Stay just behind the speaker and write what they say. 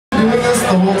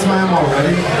the whole time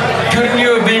already? Couldn't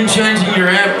you have been changing your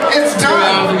amp? It's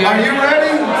done. Are you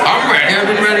ready? I'm ready. I've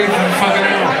been ready for fucking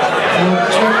hour.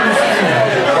 Well, check this out.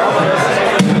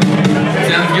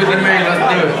 Sounds good to me. Let's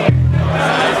do it.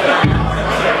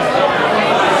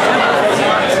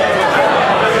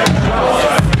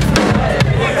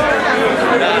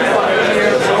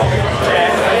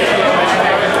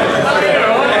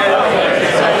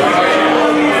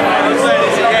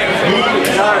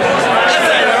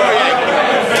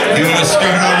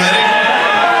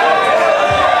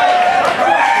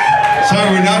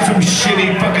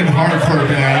 Shitty fucking hardcore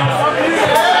band.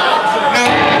 No,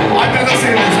 I've been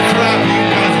listening to this crap you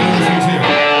guys have been listening to.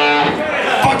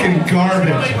 Fucking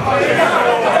garbage.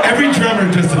 Every drummer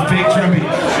does a fake drum beat.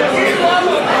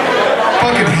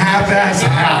 Fucking half-ass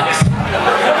hacks.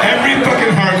 Every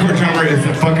fucking hardcore drummer is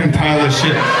a fucking pile of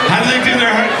shit. How do they do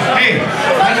their hey,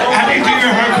 how do you do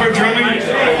your hardcore drumming?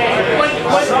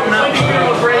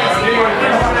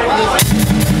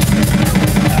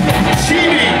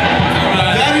 Cheating!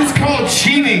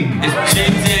 Cheating. It's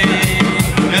cheating.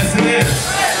 Yes, it is.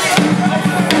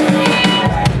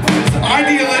 It's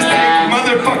idealistic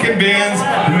motherfucking bands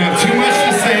who have too much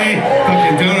to say,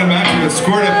 fucking don't amount to a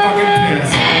squirt of fucking piss.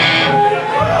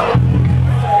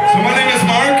 So my name is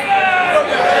Mark.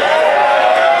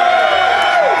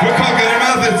 We're called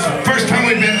Guttermouth. It's the first time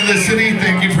we've been to the city.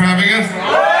 Thank you for having us.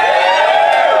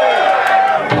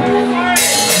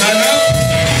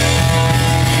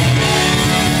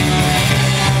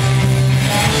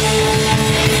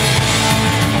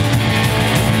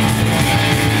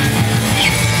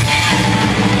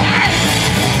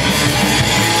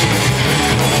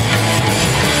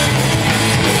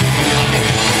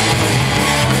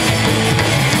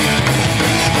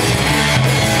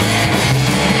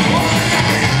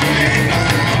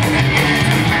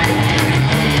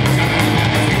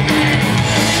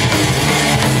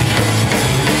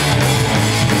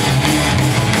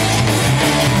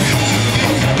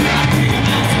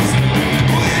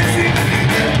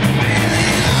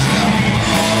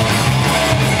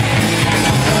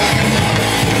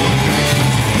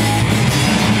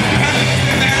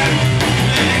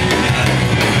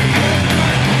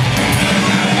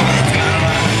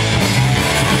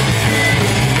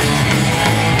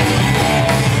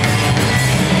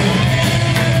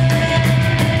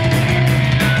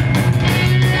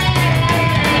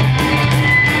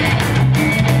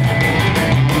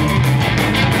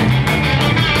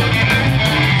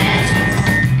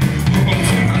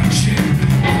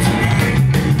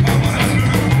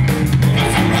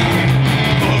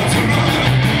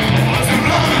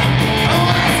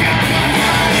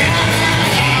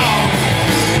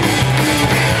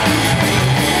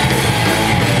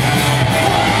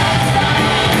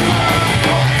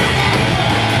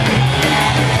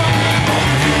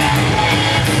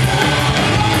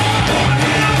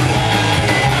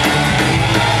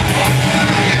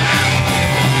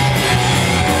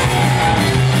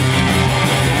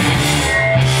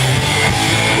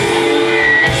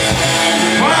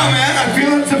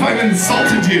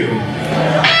 Insulted you.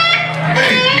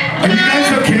 Hey, are you guys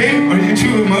okay? Are you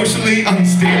too emotionally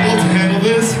unstable to handle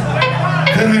this?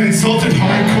 That I insulted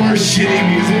hardcore, shitty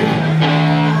music?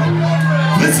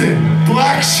 Listen,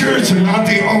 black shirts are not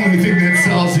the only thing that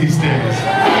sells these days.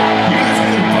 You guys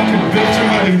gotta fucking bitch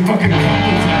about your fucking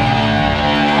couples.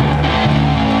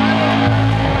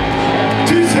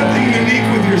 Do something unique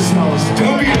with yourselves.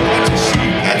 Don't be a bunch of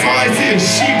sheep. That's all I see is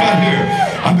sheep out here.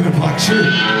 I'm in a black shirt.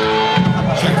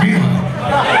 Check me out.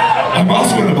 I'm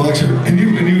also in a black shirt. And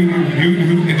you, and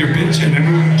your bitch, and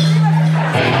everyone.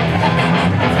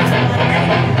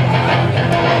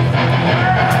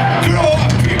 Grow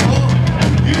up, people.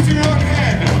 Use your own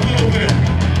hand a little bit.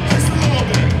 Just a little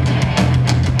bit.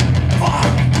 Fuck.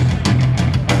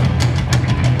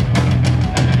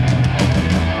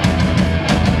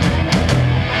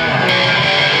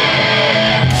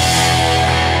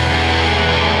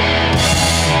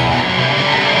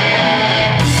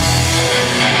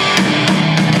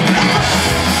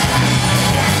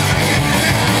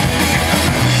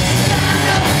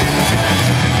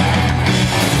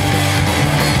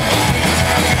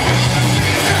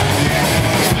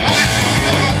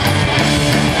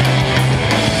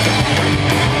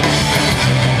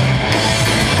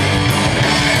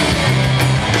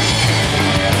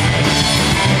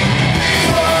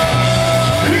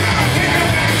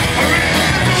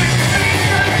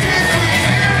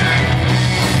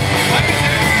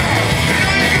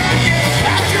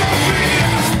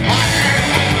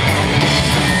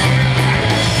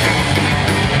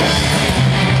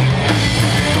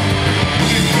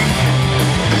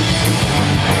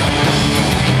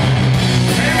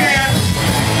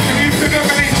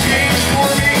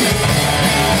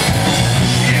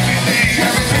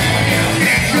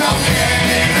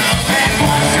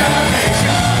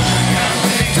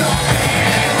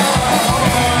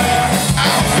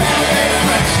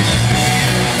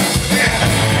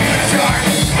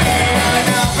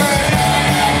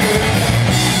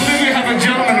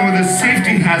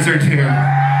 hazard here.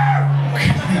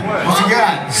 What you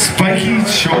got? Spiky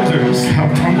shoulders. How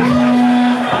punk.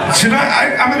 Should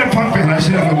I'm in a punk band. I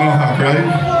should have a mohawk, right?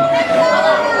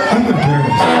 I'm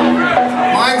embarrassed.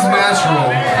 Mine's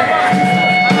natural.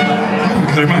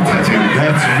 My tattoo?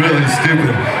 That's really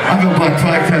stupid. I have a black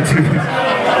flag tattoo.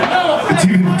 It's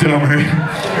even dumber.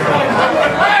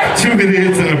 2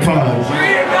 idiots in a pod.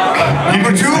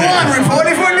 Number 2-1,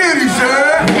 reporting for duty, sir.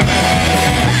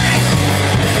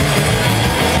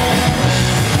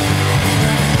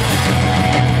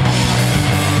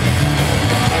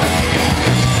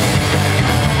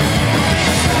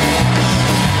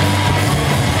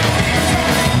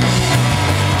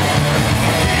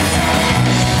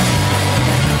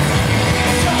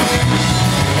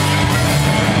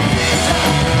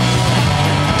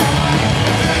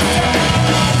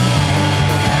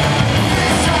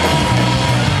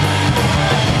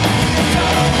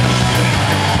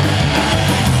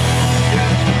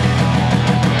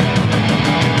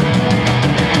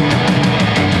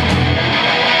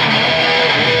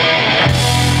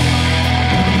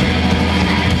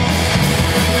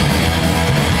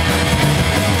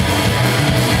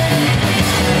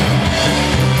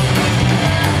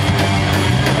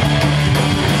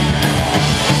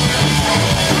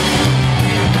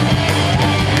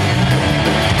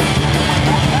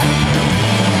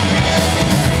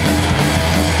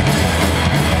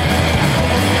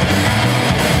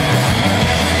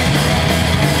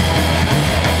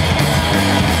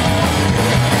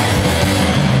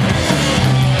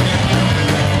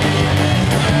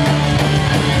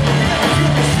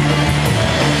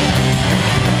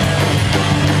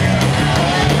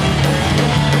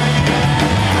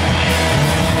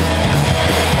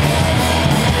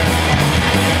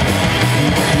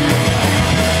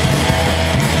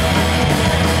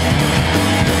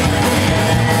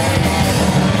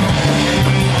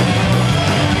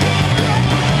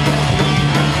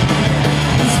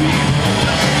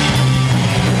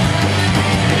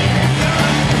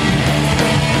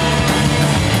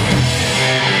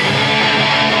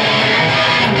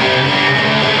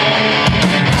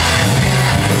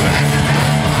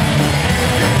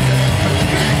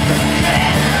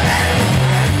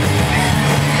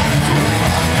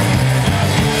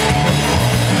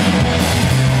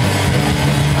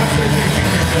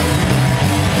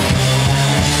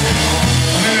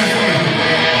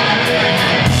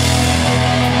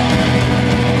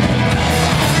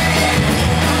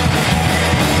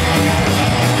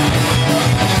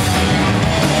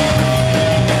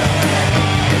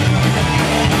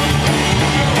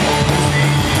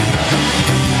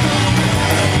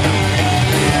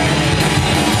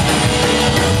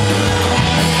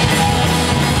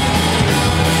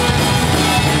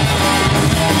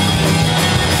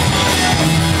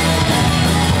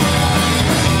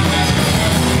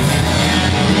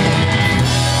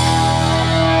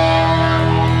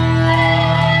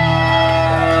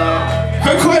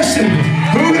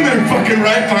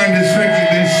 Right mind is drinking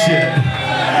this shit.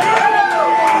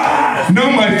 No,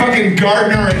 my fucking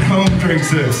gardener at home drinks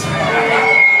this.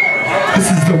 This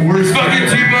is the worst fucking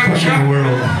fucking in the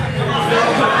world.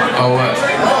 Oh what?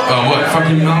 Oh what?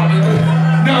 Fucking Malibu?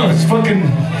 No, it's fucking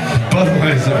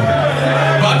Budweiser.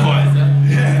 Budweiser?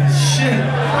 Yeah, shit.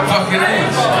 Fucking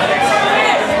is.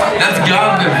 That's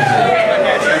goddamn.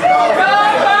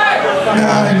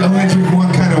 Nah, I only drink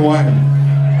one kind of wine.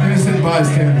 Innocent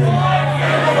bystander.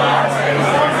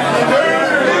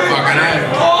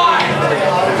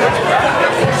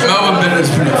 Melbourne bit is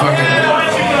pretty fucking.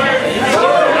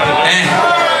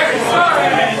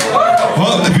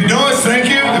 Well, if you know us, thank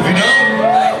you. If you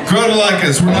don't, grow to like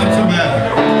us. We're not so bad.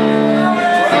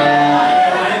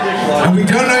 And we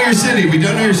don't know your city. We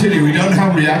don't know your city. We don't know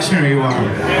how reactionary you are.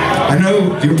 I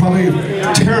know you're probably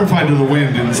terrified of the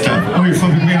wind and stuff. Oh, you're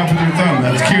flipping me off with your thumb.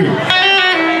 That's cute.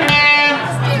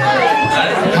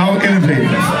 How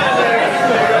innovative.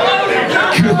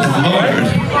 Good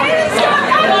Lord.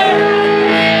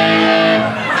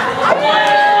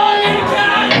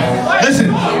 Listen,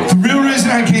 the real reason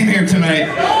I came here tonight,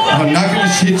 I'm not going to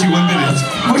shit you one minute.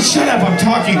 Well, shut up, I'm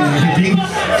talking, hippie.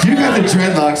 You got the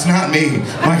dreadlocks, not me.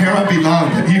 My hair might be long,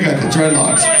 but you got the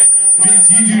dreadlocks. Means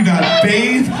you do not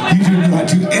bathe, you do not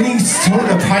do any sort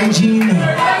of hygiene.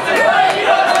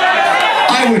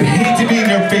 I would hate to be in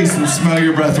your face and smell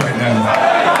your breath right now.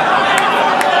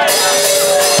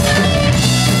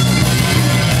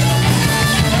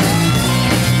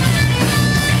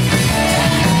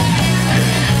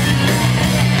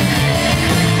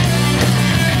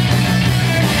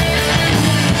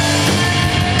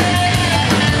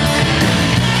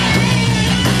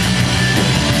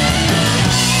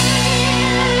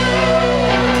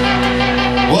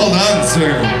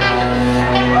 sir.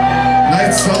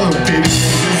 Nice solo, baby.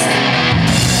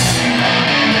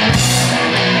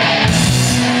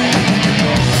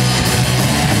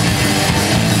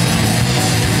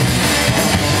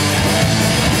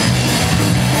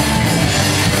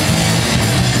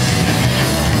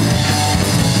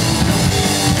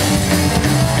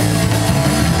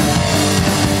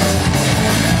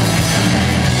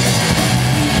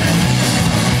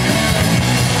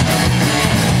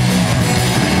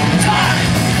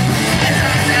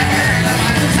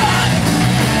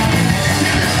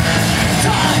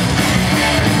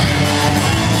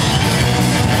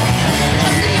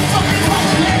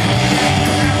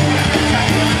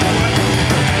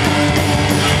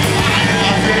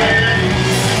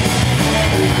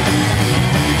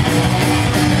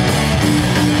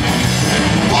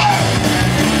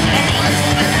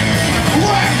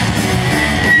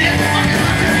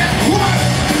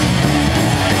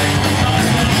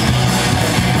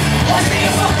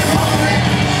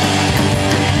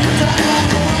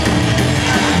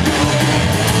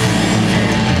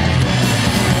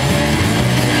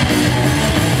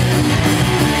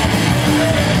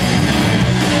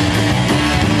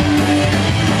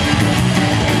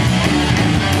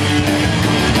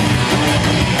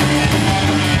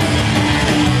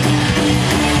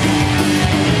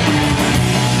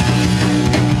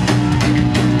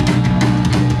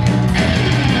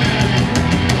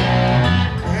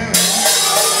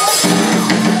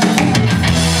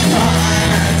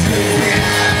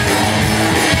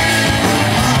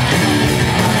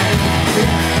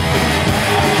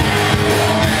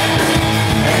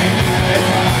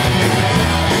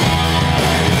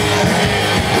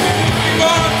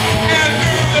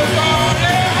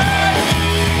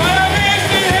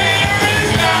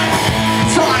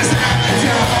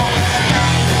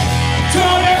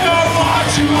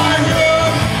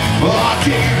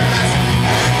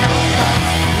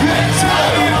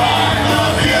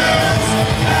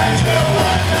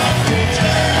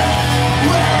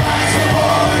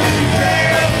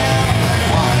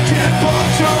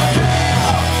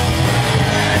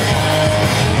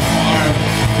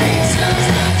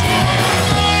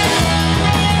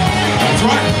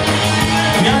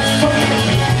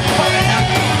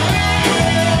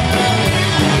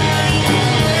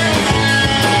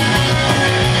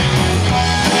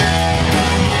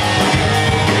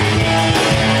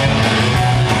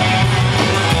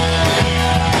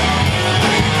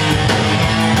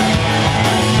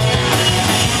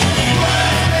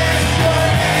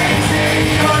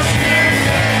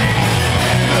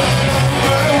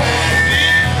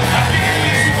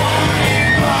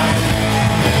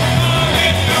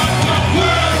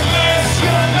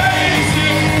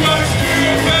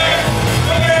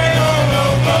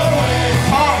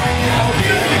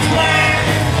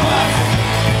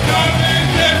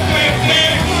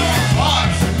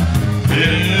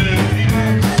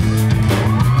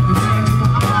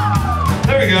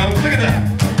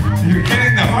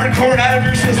 Hardcore out of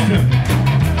your system.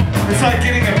 It's like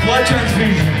getting a blood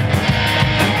transfusion.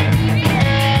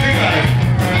 Think about it.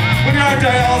 When you're on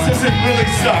dialysis, it really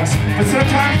sucks. But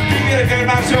sometimes being at a good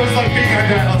amount show is like being on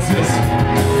dialysis.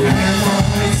 And then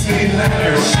I see that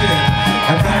her shit.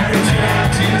 And I return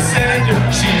to the sender.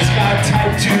 She's got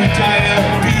type 2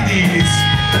 diabetes.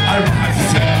 I rise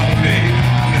to help me.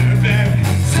 And then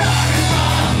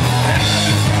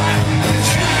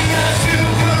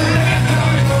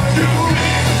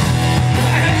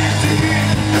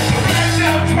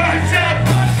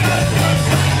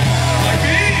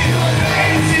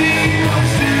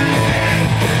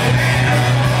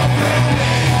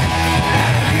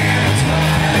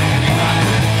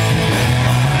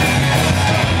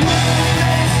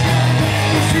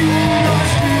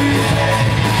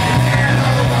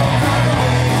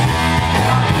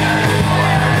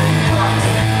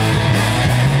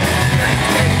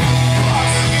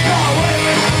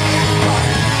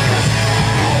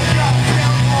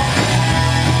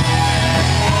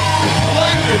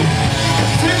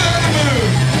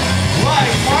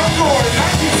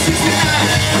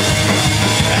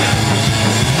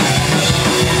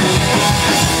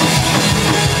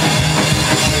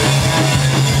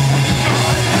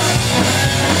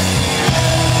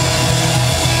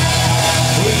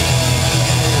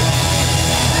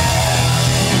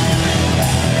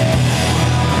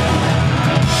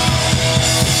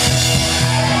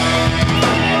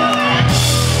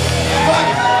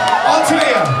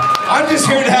I'm just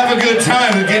here to have a good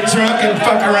time and get drunk and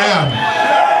fuck around.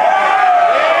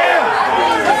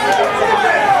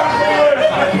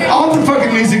 All the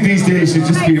fucking music these days should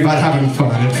just be about having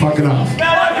fun and fucking off.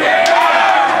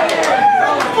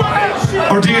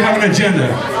 Or do you have an agenda?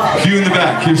 You in the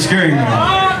back, you're scaring me.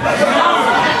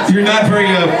 You're not very,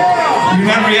 you're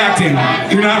not reacting.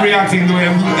 You're not reacting the way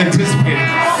I'm anticipating.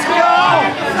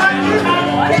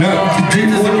 No,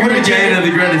 We're the gain of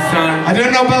the greatest time. I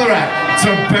don't know Ballarat,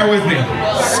 so bear with me.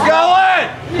 Scarlet!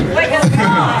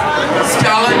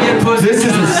 Scarlet, you pussy. This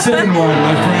is a sipping wine,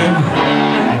 my friend.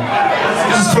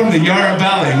 This is from the Yarra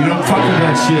Valley. You don't fuck with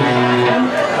that shit.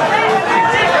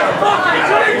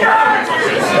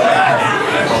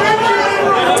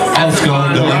 I'll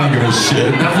Scarlet, no, I don't give a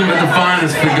shit. Nothing but the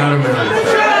finest for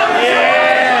Guttermouth.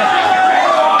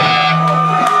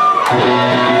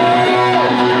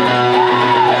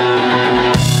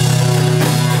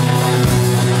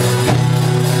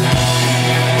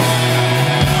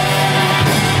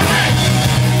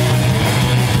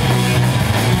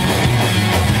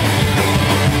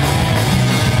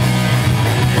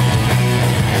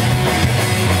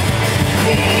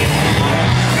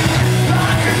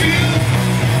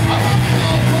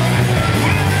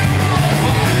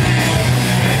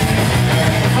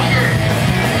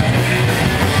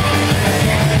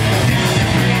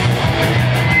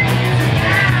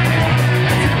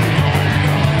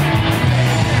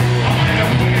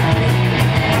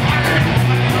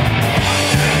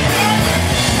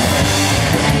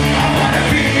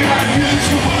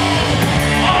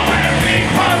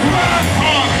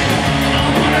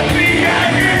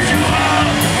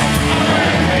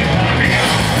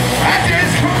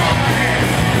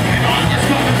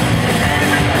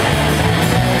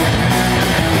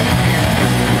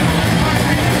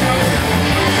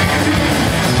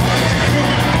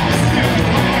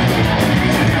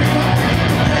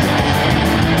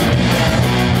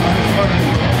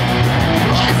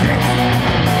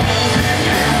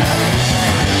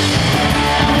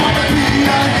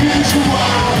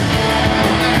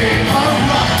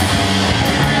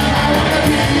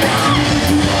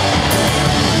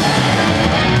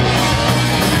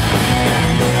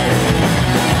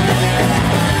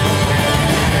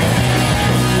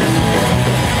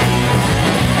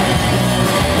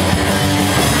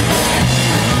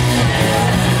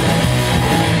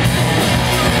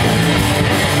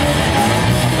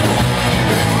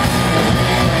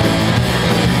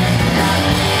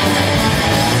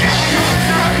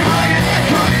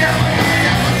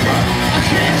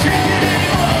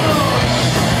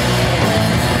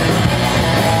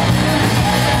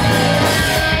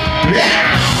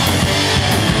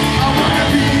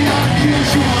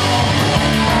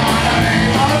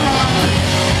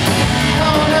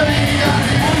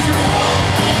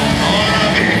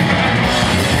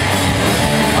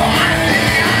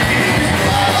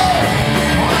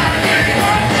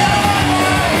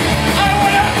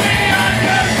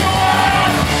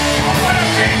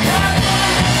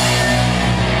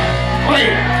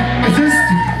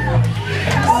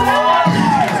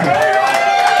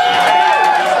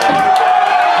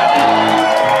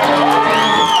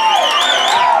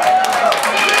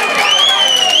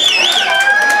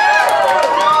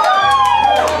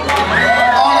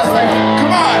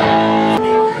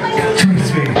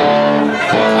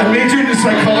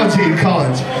 Psychology in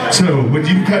college. So what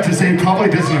you've got to say probably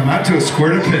doesn't amount to a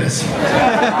squirt of piss.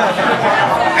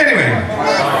 Anyway,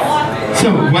 so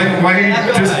why are you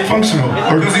dysfunctional?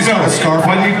 Or does he got a scarf?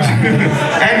 Why do you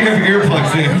and you have your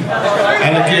earplugs in?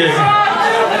 And again.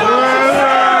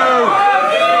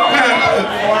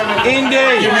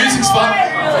 Indeed. Your music's fun.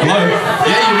 Hello.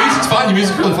 Yeah, your music's fun. Your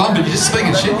music's really fun, but you're just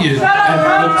speaking shit. You.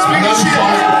 Speaking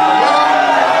shit.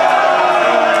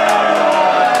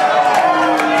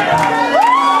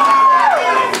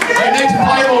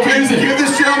 Give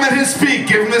this gentleman his speak.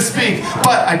 Give him his speak.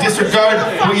 But I disregard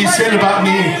what you said about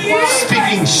me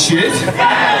speaking shit.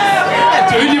 Yeah,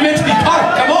 dude, you're meant to be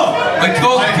punked. Come on. Like,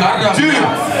 dude,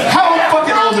 how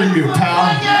fucking old are you,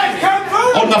 pal?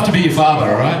 Old enough to be your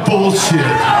father, alright? Bullshit.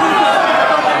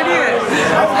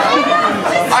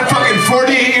 I'm fucking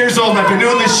 48 years old and I've been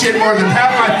doing this shit more than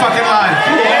half my fucking life.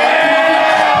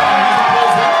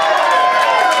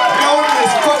 No one in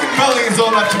this fucking building is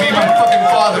old enough to be my fucking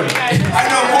father. I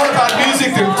know more about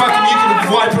music than fucking you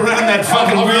can wipe around that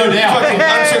fucking weird fucking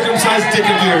uncircumcised dick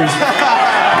of yours.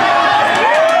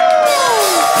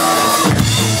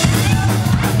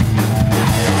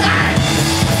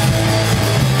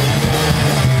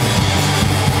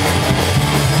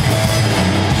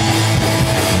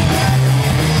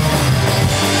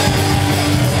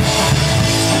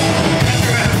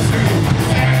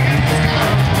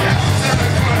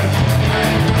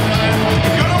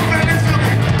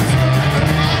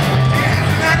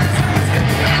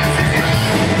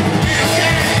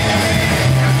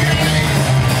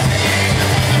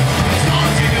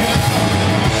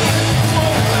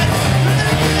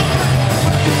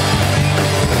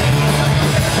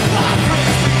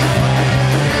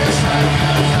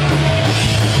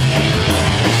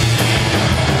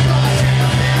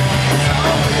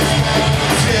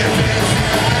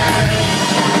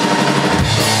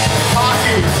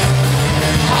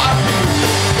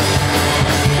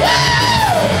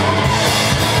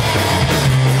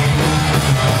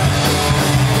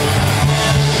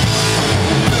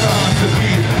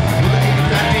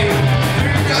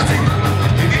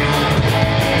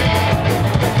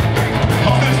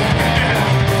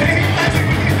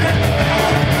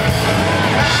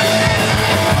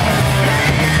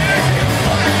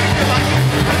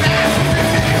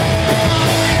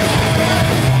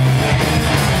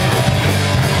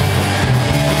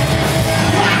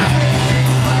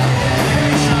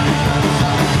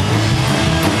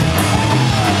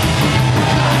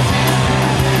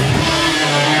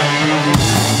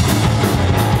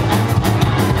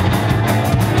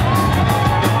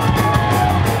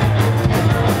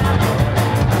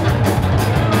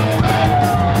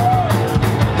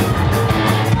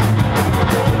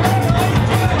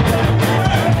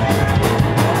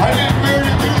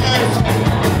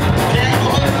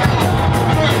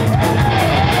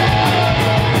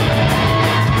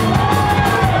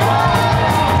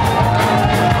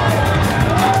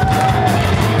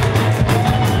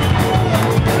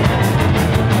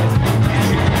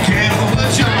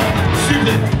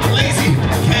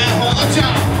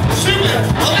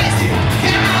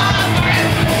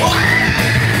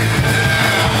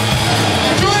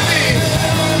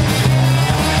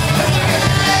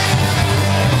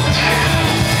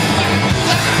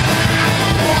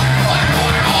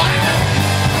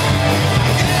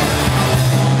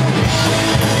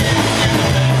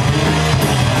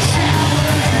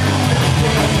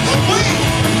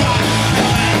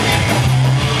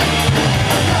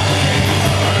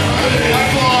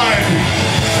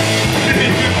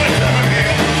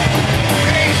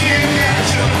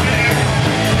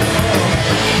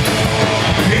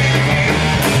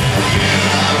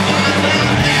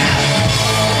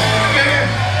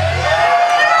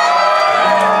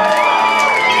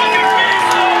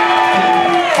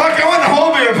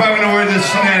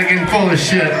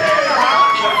 shit.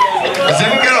 Does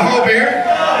anyone get a whole beer?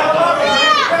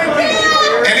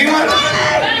 Anyone?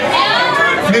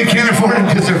 They can't afford it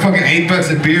because they're fucking $8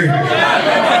 a beer.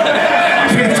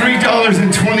 Pay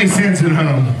 $3.20 at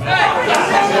home.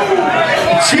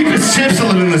 Cheapest chips to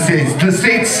live in the States. The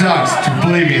state sucks.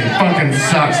 Believe me, it fucking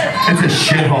sucks. It's a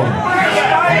shithole.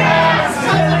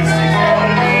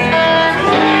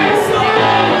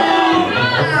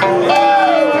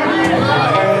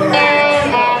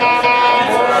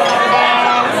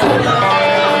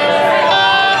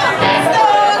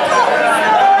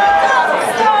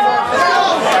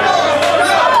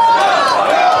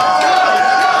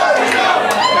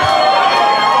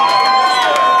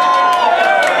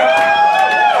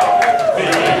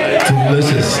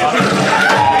 Delicious.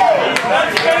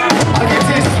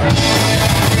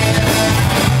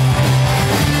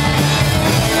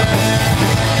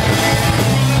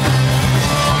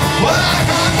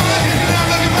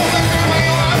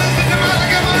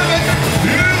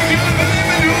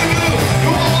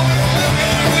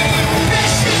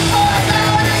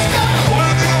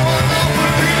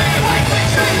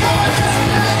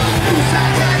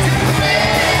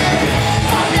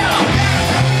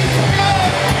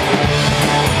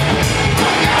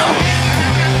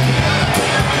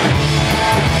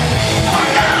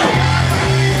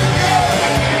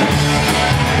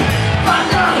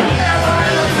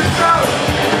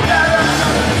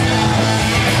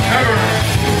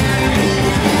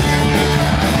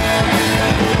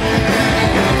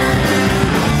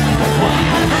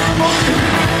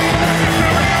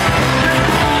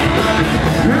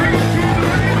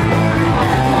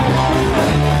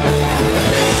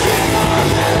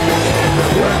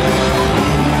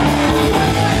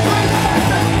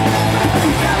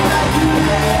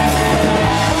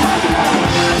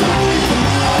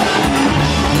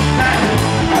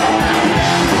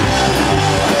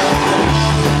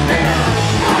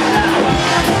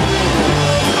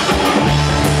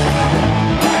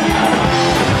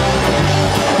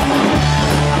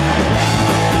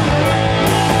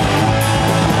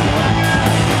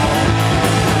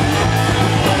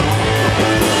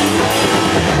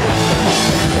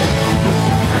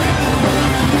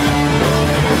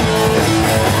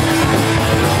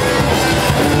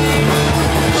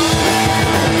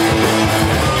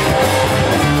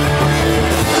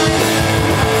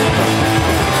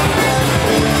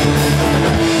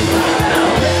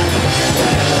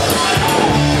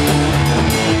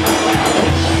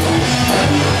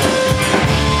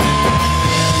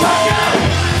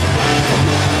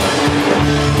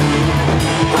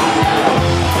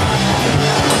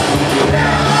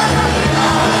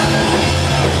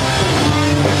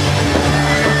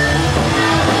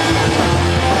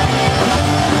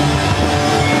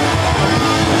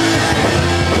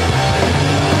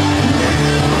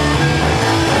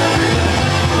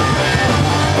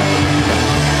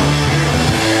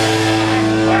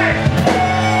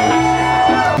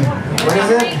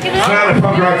 It's not a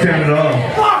punk rock band at all.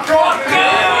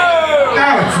 No,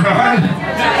 it's not.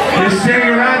 You're sitting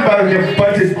around by like a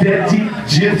bunch of dead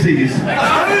gypsies.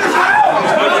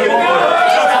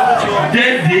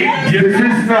 Dead gypsies?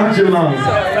 This is not Geelong.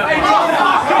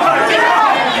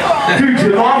 Dude,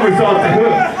 Geelong was off the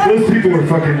hook. Those people were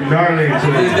fucking gnarly. That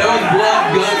was blood,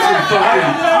 guts, and fucking...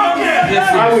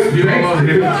 I would think,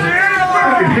 dude.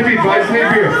 Fucking hippie buys me a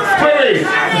beer. Wait,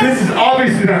 this is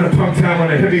obviously not a punk town when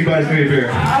a hippie buys me a beer.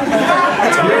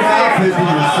 You're half hippie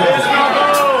yourself.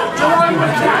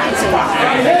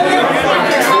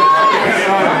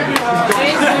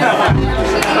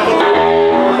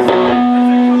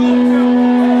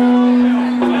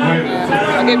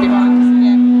 I'll give you one.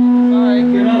 Yeah. Alright.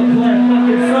 Get up, play a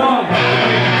fucking song.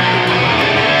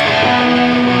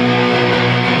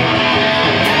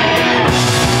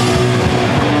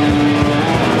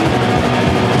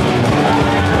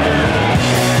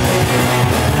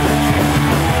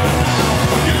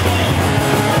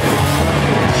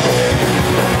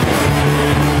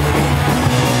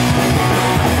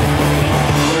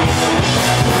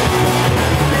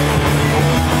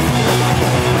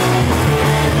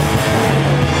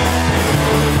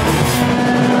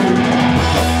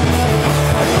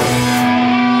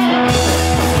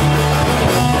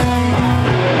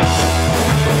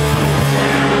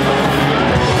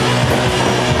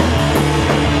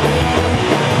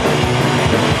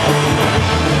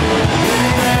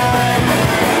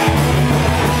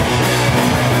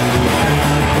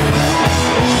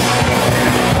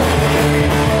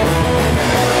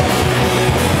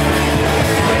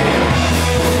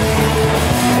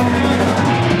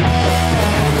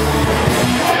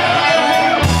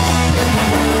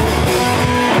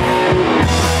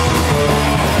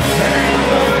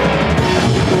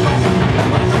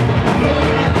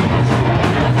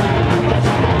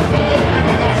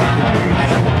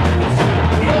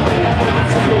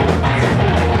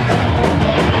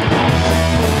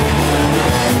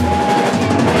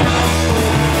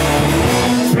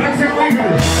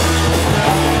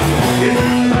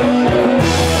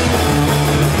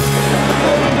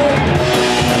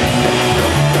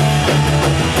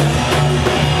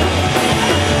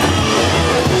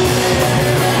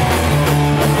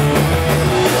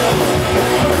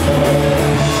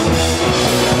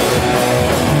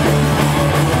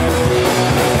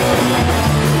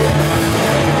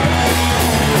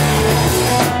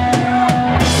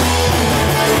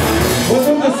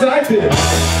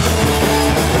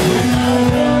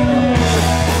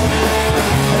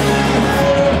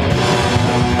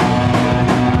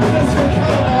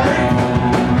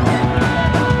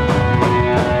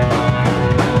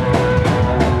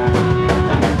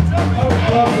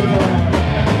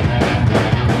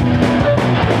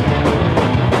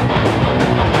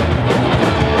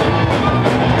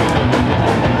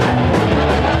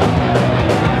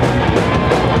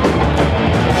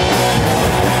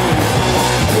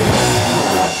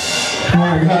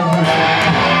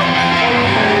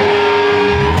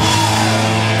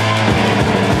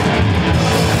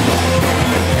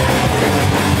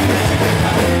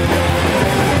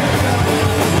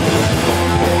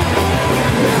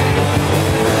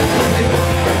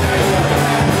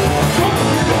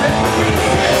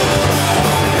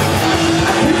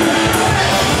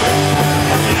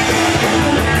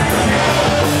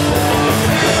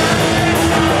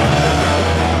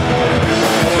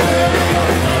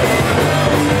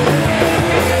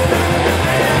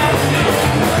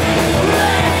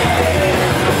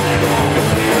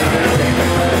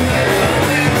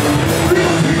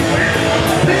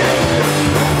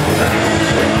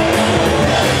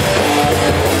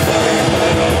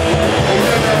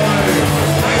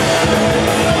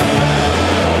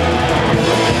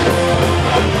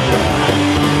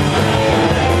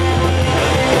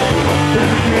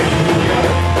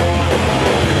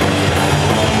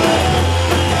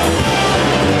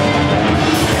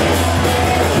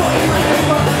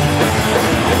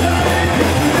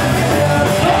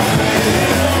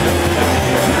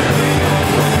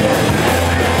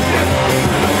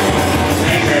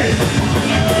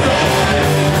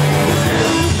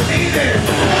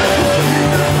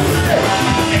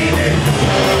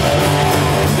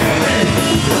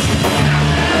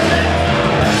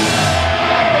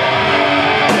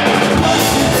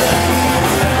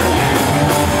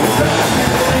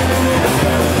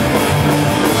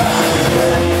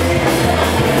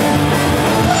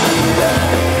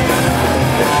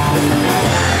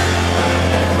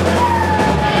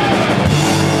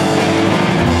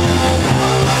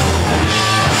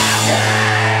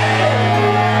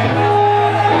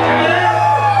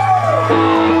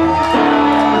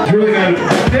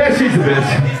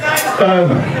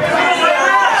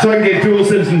 So I can get dual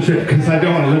citizenship because I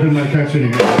don't want to live in my country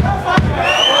anymore.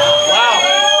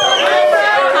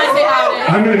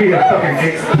 I'm gonna be a fucking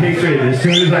expatriate as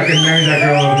soon as I can marry that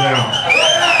girl over there.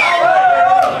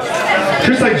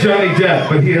 Just like Johnny Depp,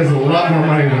 but he has a lot more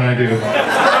money than I do.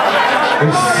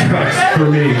 Which sucks for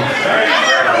me.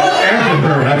 And for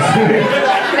her, actually.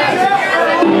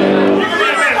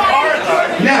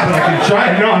 Yeah, but I can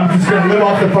try. No, I'm just gonna live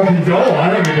off the fucking dole.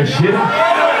 I don't give a shit.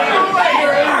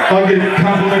 I'll get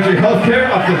complimentary health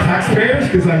care off the taxpayers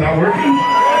because I'm not working.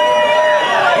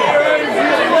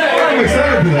 I'm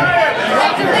excited for that.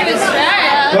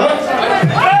 What?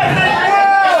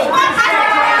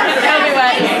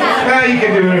 You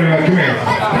can do whatever you want. Come here.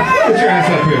 Put your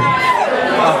ass up here.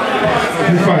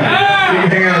 You're fine. You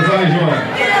can hang out as long as you want.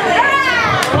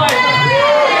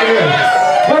 Good.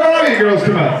 Why don't all you girls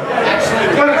come out?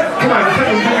 Come on, let's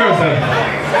have some girls out.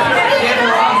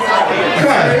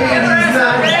 Come on.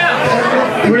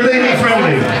 We're lady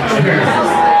friendly. Okay.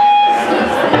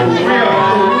 Here we go.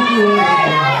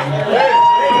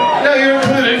 No, you're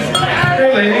included.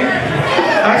 You're a lady.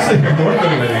 Actually, you're more than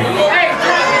a lady.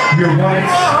 You're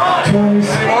once, twice,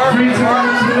 3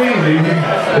 times the lady.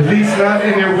 At least not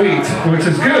in your weight, which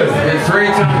is good. It's 3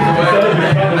 times the weight.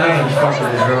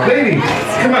 Lady,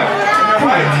 come on. Come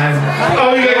on.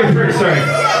 Oh, you got your first, sorry.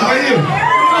 How about you?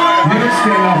 You don't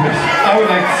stand on this. I would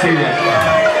like to see that.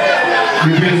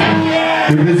 You're busy.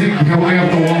 You're busy going up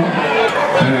the wall.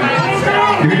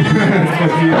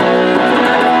 Fuck you.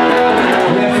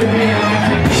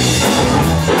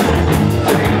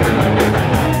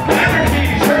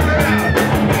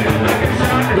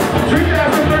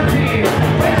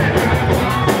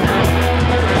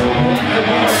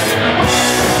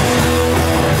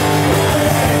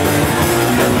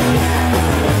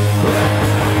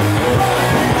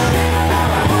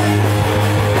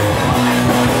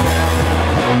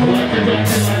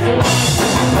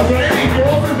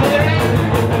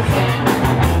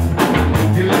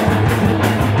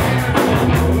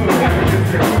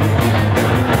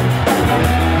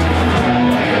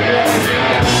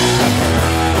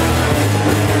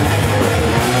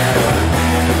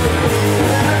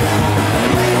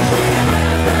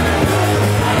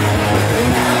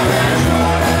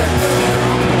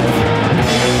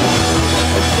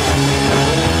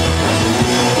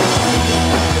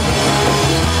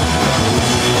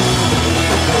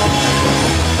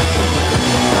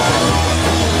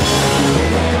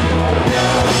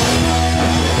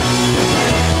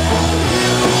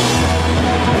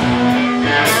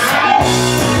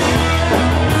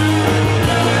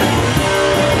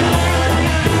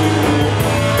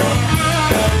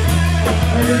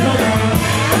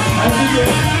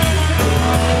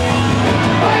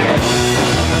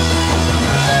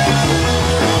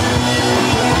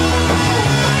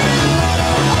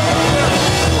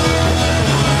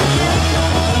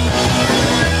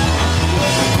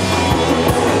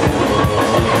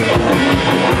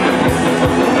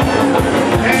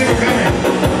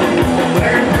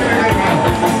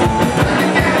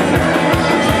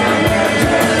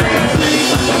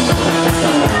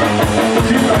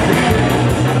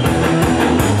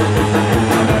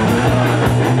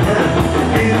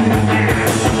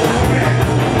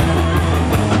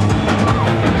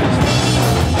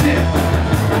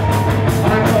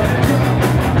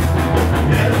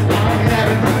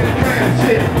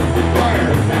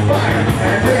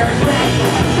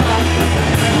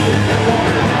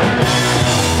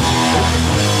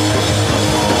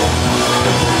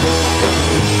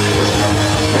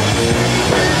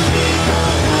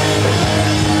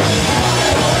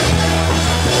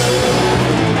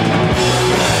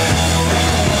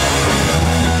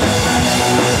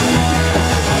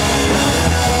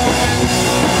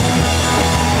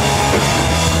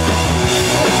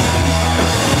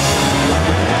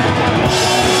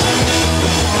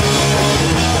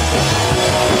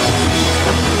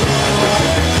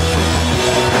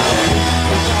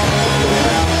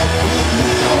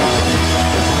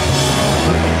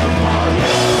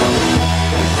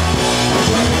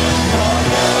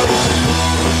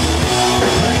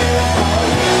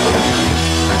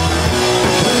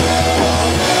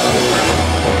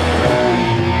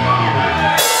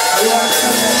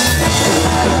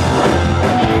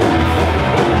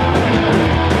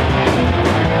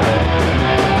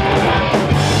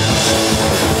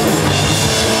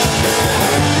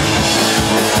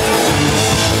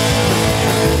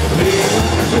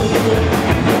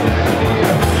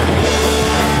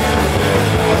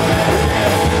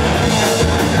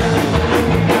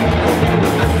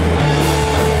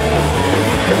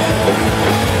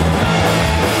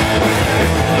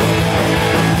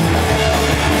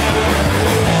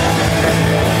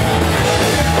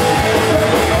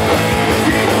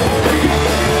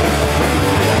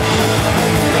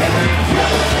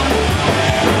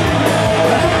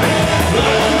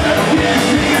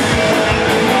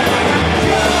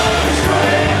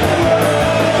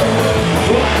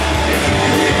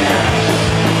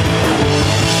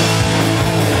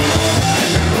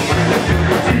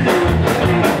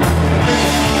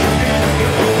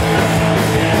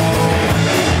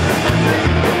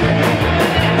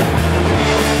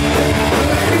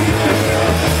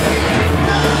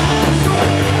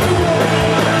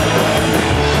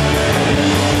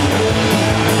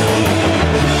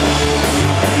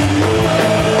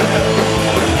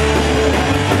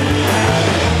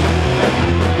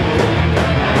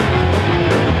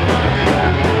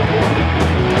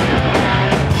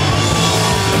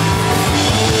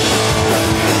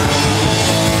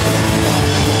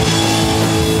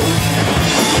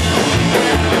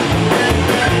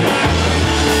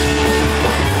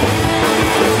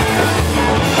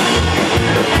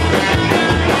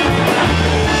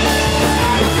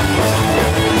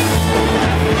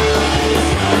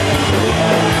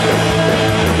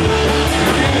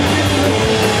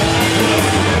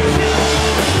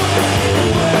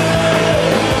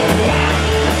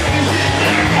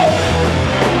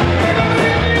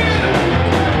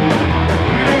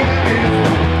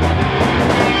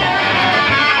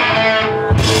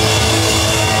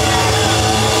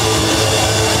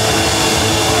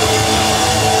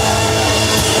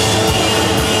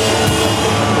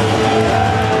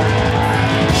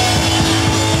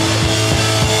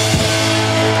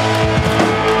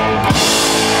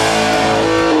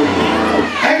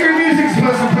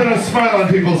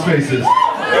 people's faces.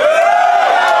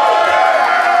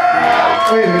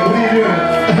 Wait a minute, what are you doing?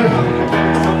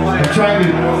 I'm trying to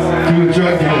do a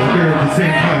drug deal here at the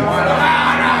same time.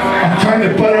 I'm trying to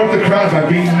butter up the crowd by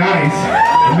being nice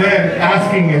and then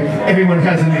asking if anyone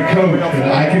has any coke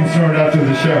that I can snort after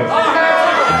the show.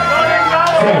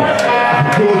 So,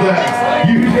 I'm cool with that.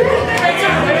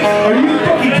 Are you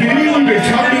fucking kidding me? We've been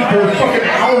talking for a fucking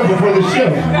hour before the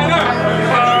show.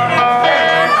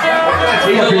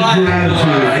 He's a liar.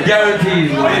 I guarantee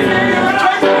he's a liar.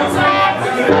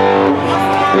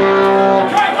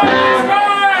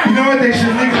 You know what? They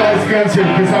should legalize guns here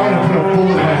because I want to put a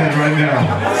bullet in my head right now.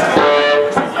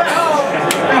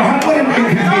 Now, what an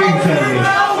inconvenience that is.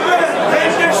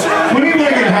 When you want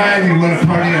to get high and you want to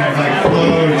party and like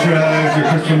blow or drugs or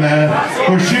crystal meth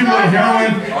or shoot a little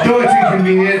heroin, though it's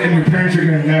inconvenient and your parents are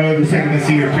going to know the second they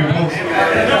see your pupils,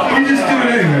 you just do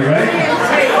it anyway, right?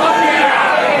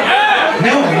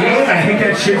 No, you know what? I hate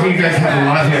that shit you guys have a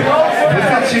lot here. What's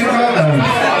that shit called?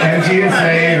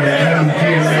 MGSA or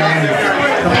MDMA?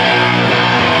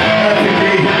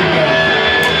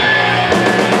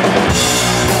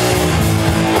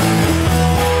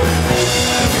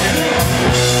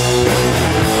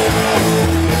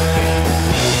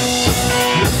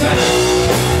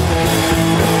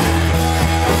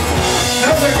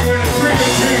 Sounds like we're in a 3-2.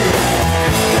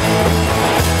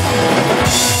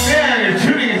 Man, your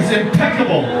tuning is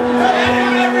impeccable.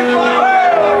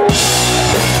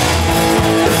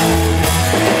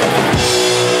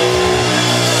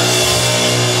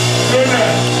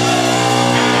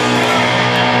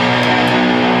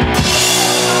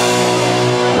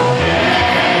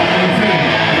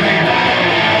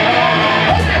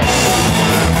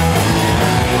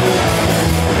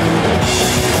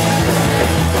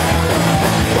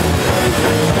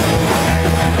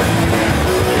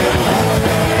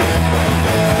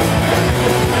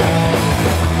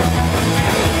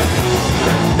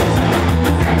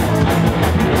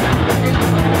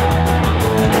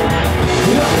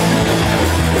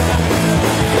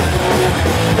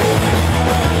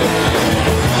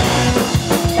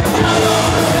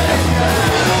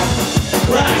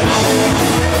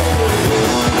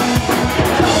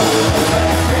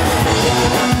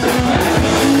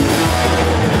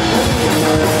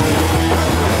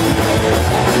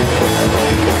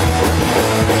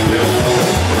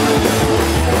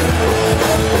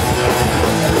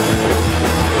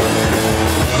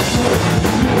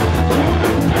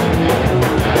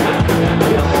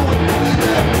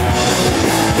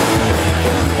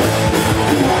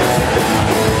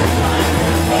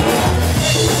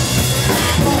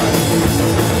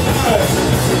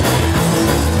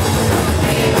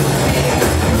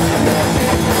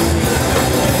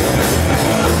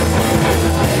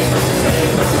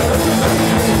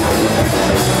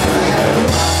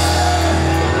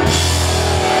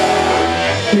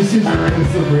 This is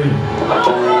so great.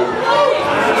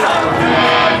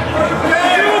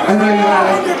 And then,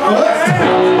 what?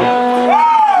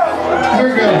 Here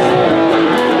it goes.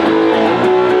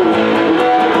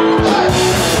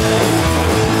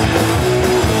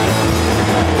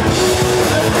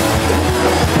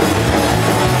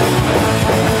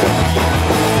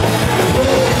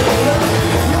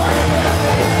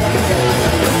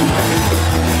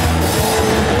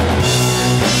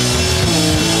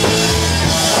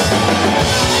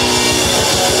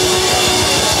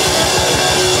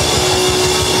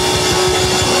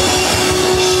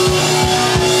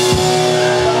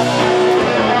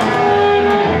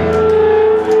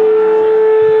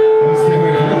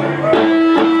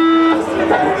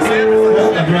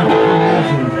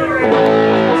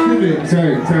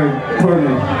 Sorry, pardon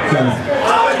me. Sorry.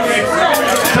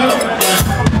 So,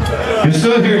 you're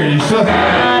still here, you're still here.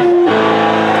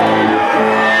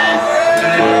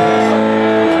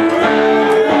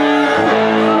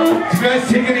 Do you guys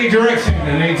take any direction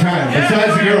at any time?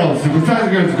 Besides the girls. The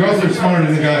girls are smarter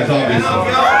than the guys, obviously.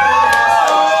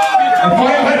 If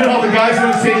I invited all the guys on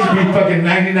the stage, it'd be fucking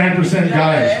 99%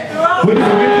 guys. What is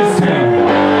the witness town?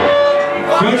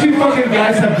 Don't you fucking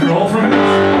guys have girlfriends?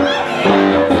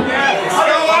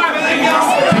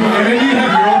 And then you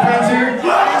have girlfriends here?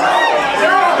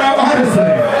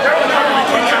 Honestly.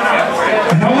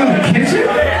 No one in the kitchen?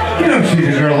 You don't treat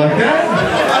a girl like that.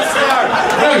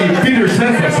 No, you beat her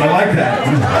senseless. I like that.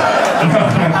 No,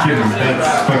 I'm kidding.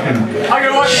 That's fucking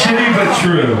shitty but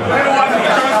true.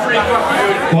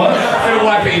 What?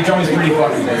 He drums pretty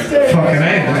fucking good. Fucking A.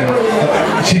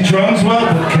 She drums well,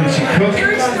 but can she cook?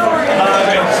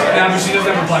 Nah, but she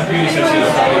doesn't have a black beauty, so she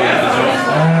doesn't probably have the job.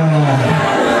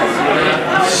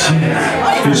 Shit.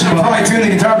 You should probably tune the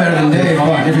guitar better than Dave. Come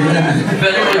on, if you're gonna.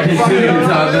 Better than tune the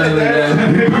guitar better than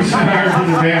Dave. Maybe we should hire for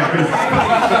the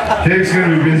band. Dave's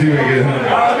gonna be busy when we get home.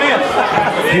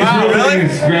 He's really?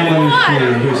 His grandmother's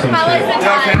story or something. How is the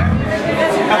time?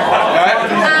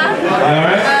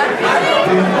 Alright?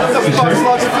 What the fuck's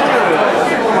lots of food?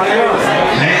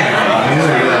 Man,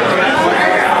 look at that.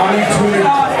 Untuned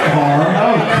car.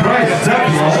 Oh Christ, it's up,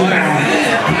 y'all.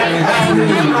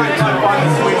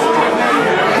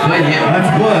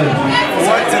 That's blood.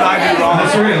 What did I do wrong?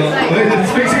 That's real. Wait,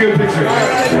 this makes a good picture.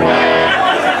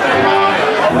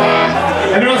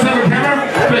 Anyone else have a camera?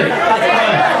 Quick.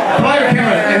 Pull your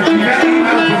camera and you got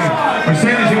emails to me. Or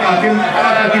send it to me. I'll give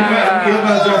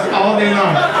emails to us all day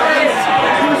long.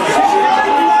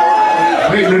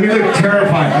 Wait, let me look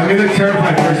terrified. Let me look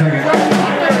terrified for a second.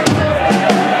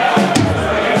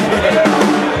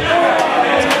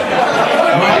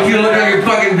 Mike, you look like a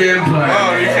fucking vampire.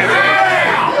 Oh, you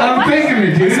can't. I'm thinking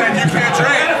it, dude. You can't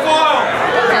drink.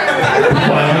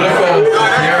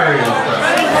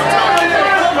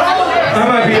 I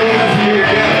might be old enough to you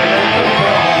again.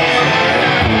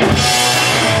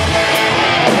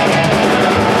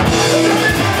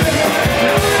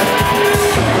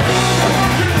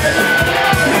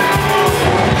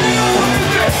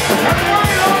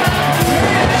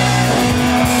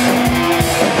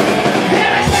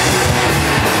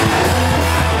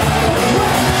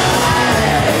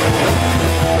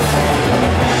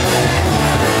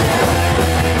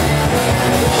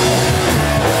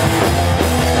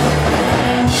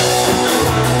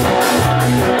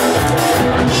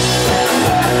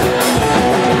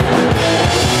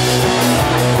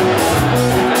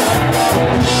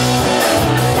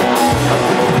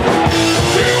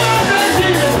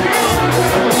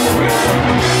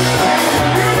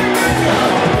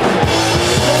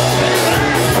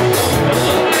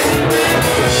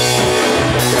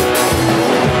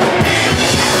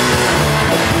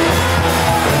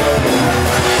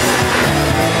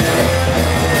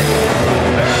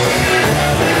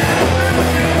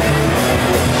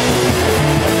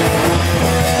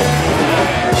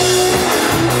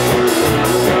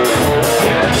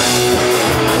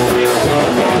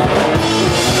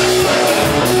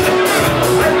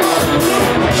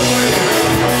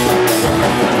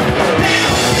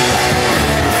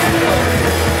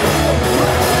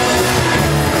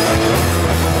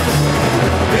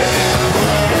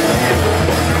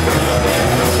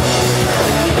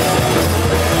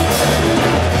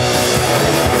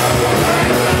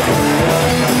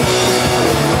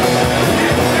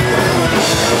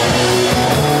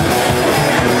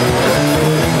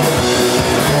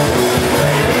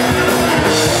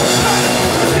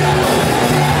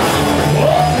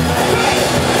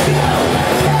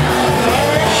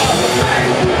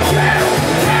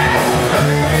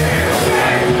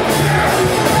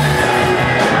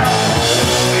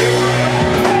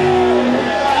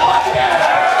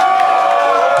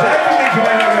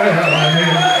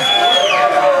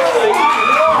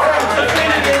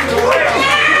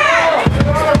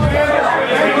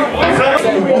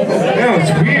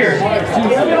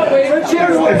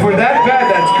 If we're that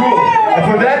bad, that's cool. If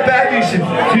we're that bad,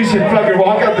 you should fucking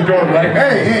walk out the door, right?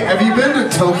 Hey, have you been to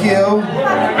Tokyo?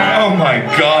 Oh my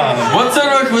god. What's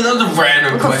that like with other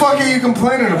random What the fuck are you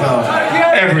complaining about?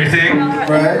 Everything.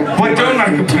 Right? What don't I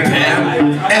complain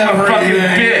about? I'm a fucking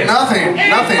bitch. Nothing.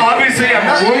 Obviously, I'm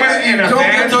a woman in a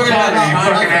band. talking about You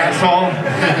fucking asshole.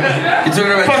 You're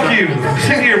talking about Fuck you.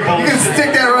 Sit here, You can bullshit. stick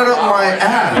that right up my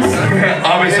ass.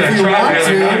 Obviously, If I you tried want the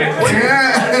to. other night.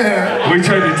 Yeah. We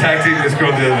tried to tag team this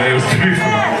girl the other day. It was pretty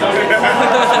fun.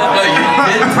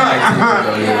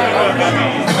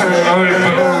 No, you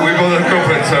did We both have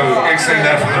girlfriends, so extend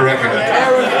that from the record.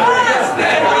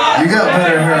 You got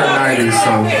better hair at 90s,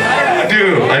 so.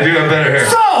 I do have better hair.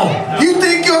 So, you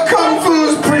think your kung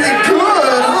fu's pretty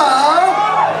good,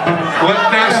 huh? What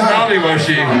nationality was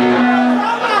she?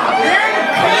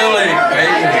 Clearly,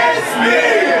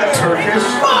 Turkish.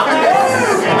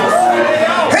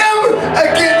 Him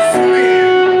against me.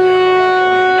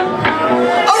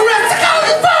 Arrest the kung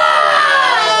fu!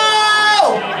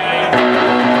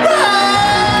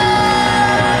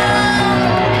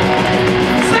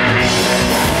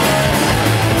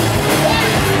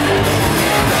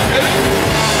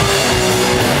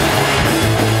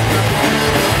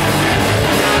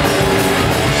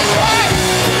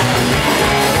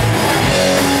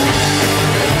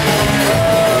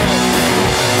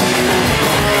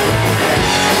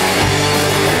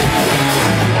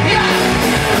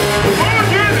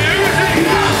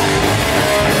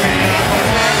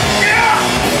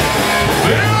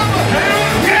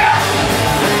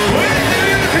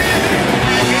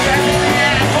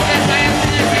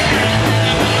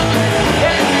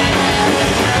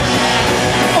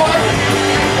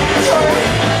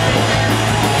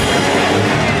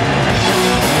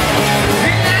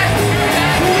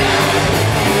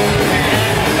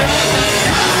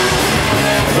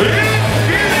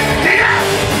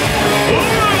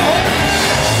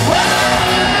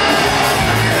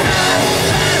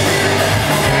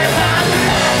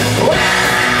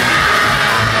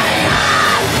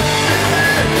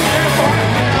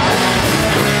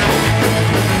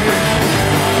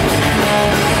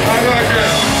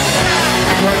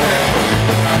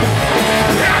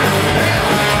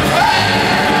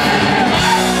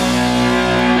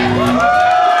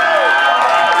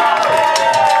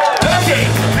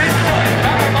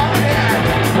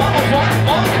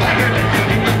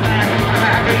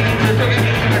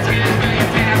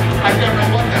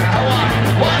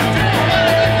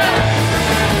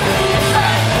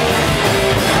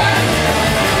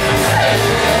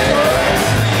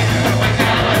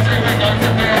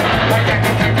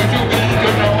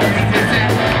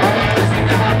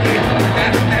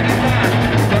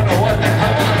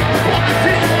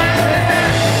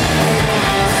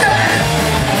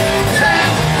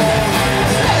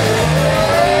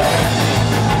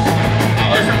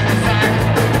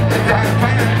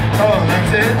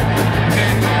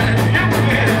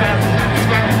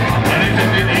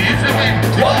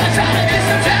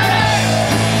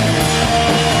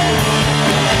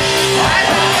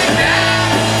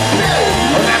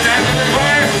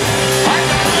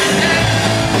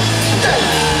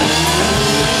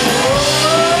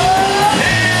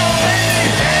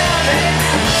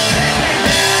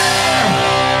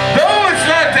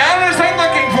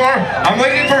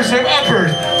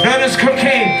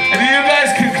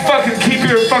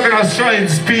 fucking Australian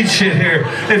speed shit here.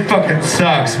 It fucking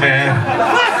sucks, man.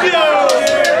 Let's go!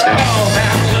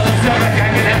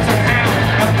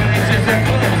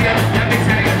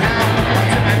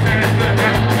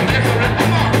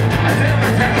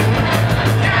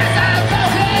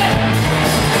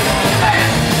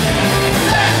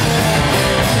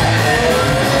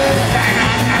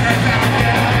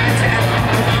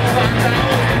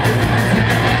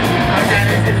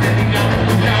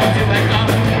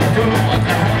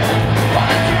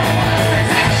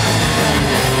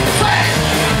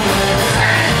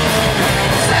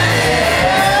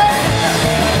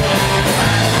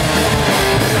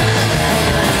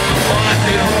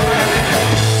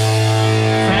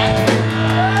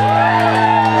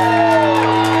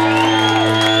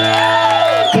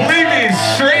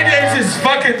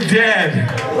 Dead.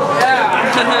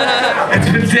 Yeah. It's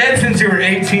been dead since you were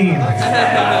 18. You subscribe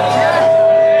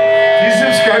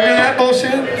to that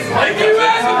bullshit? Like you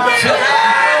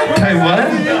Tell you what?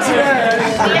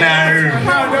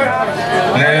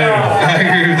 No. I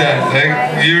agree with that. Like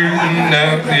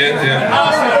yeah.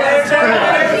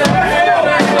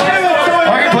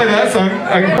 I can play that song.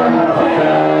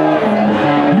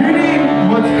 You need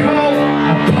what's called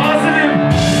a positive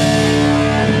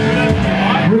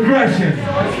regression.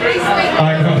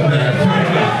 I know that.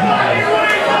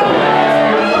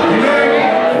 You know what I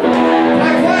mean?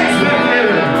 Black Flag's not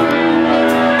together.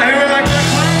 Anyone like Black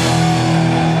Flag?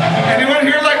 Anyone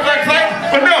here like Black Flag?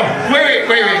 But no, wait,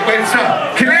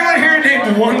 stop. Can anyone here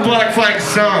name one Black Flag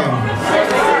song?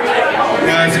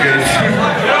 Yeah, that's good.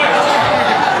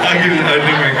 I knew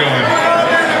where you're going.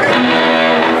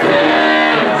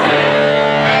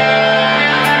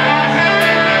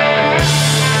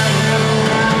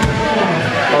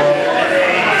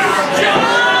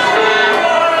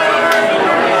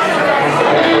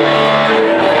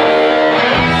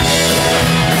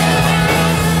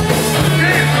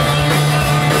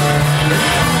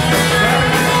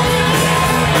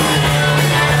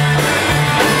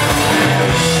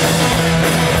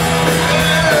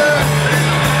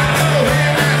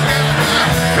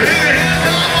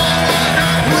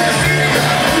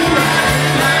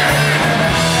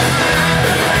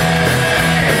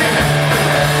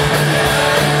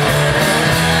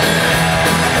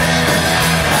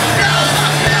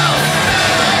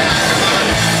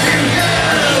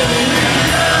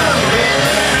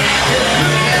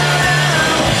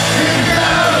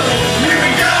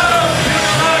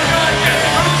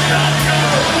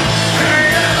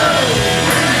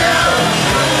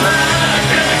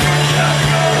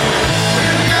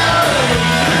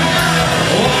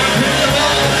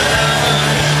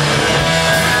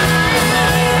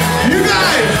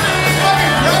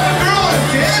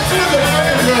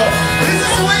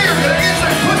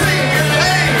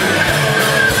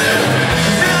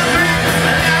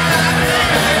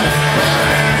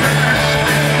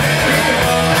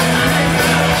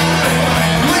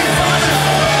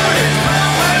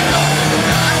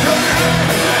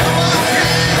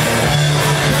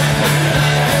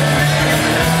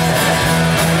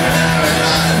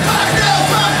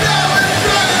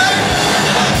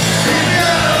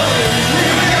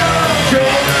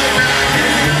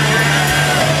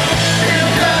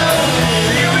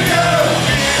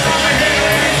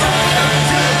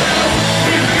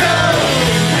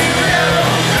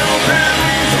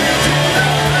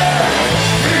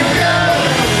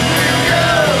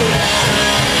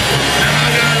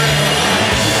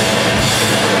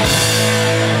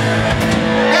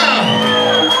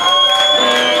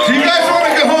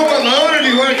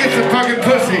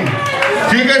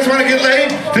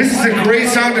 This is a great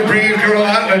song to bring your girl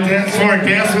out on a dance floor and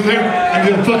dance with her and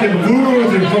do a fucking woo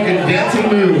with her fucking dancing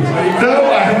moves.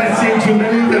 Though I haven't seen too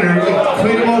many that are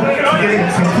cleanable to getting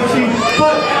some pussy,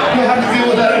 but you'll have to deal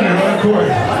with that on your own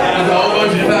accord. That's all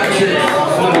bunch of back shit.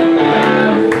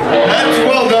 That's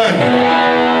well done.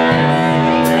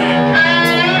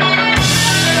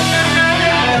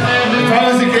 If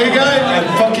I was a gay guy, I'd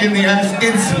fuck you in the ass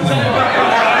instantly.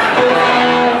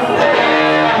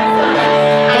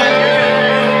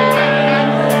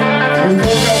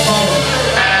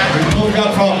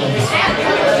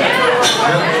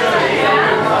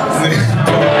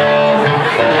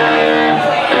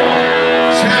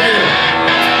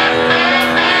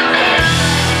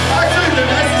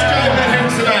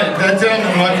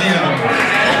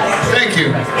 Thank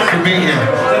you for being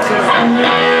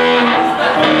here.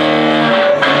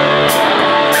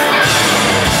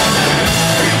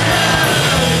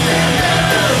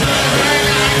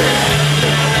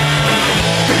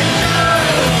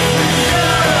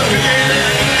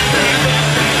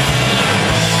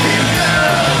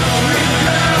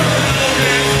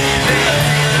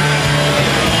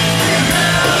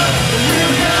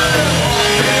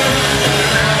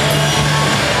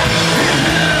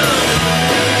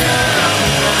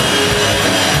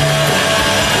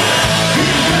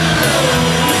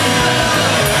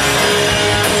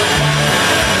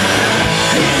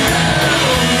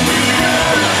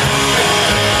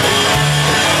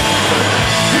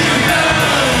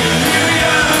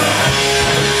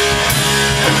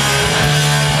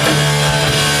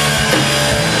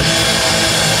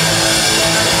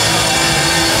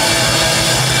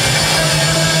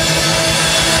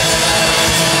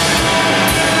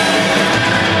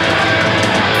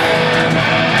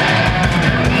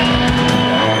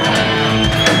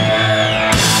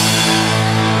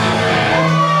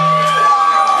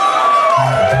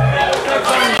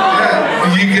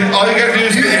 All you gotta do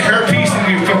is get a hairpiece and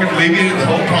you fucking alleviate the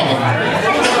whole problem.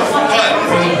 But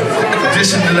in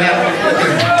addition to that,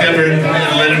 Deborah and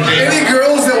let him dance. Any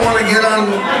girls that want to get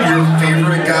on your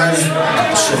favorite guys?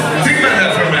 Shit. Think about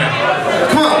that for a minute.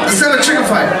 Come on, let's have a chicken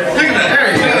fight. Look at that.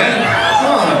 There you go.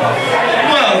 Come on.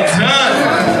 Well done.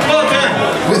 Well done.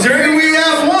 We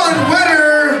have one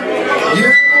winner. You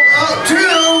have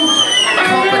two.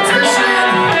 Competition.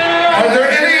 Are there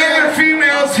any other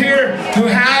females here who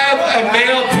have a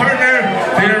male partner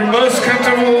they are most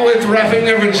comfortable with wrapping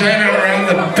their vagina around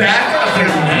the back of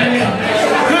their neck?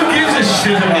 Who gives a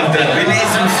shit about that? We need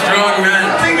some strong men.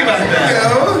 Think about that.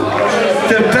 Go.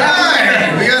 The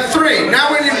back. We got 3.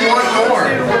 Now we need 1 more.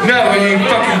 No, we need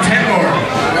fucking 10 more.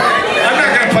 I'm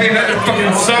not gonna play another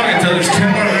fucking song until there's 10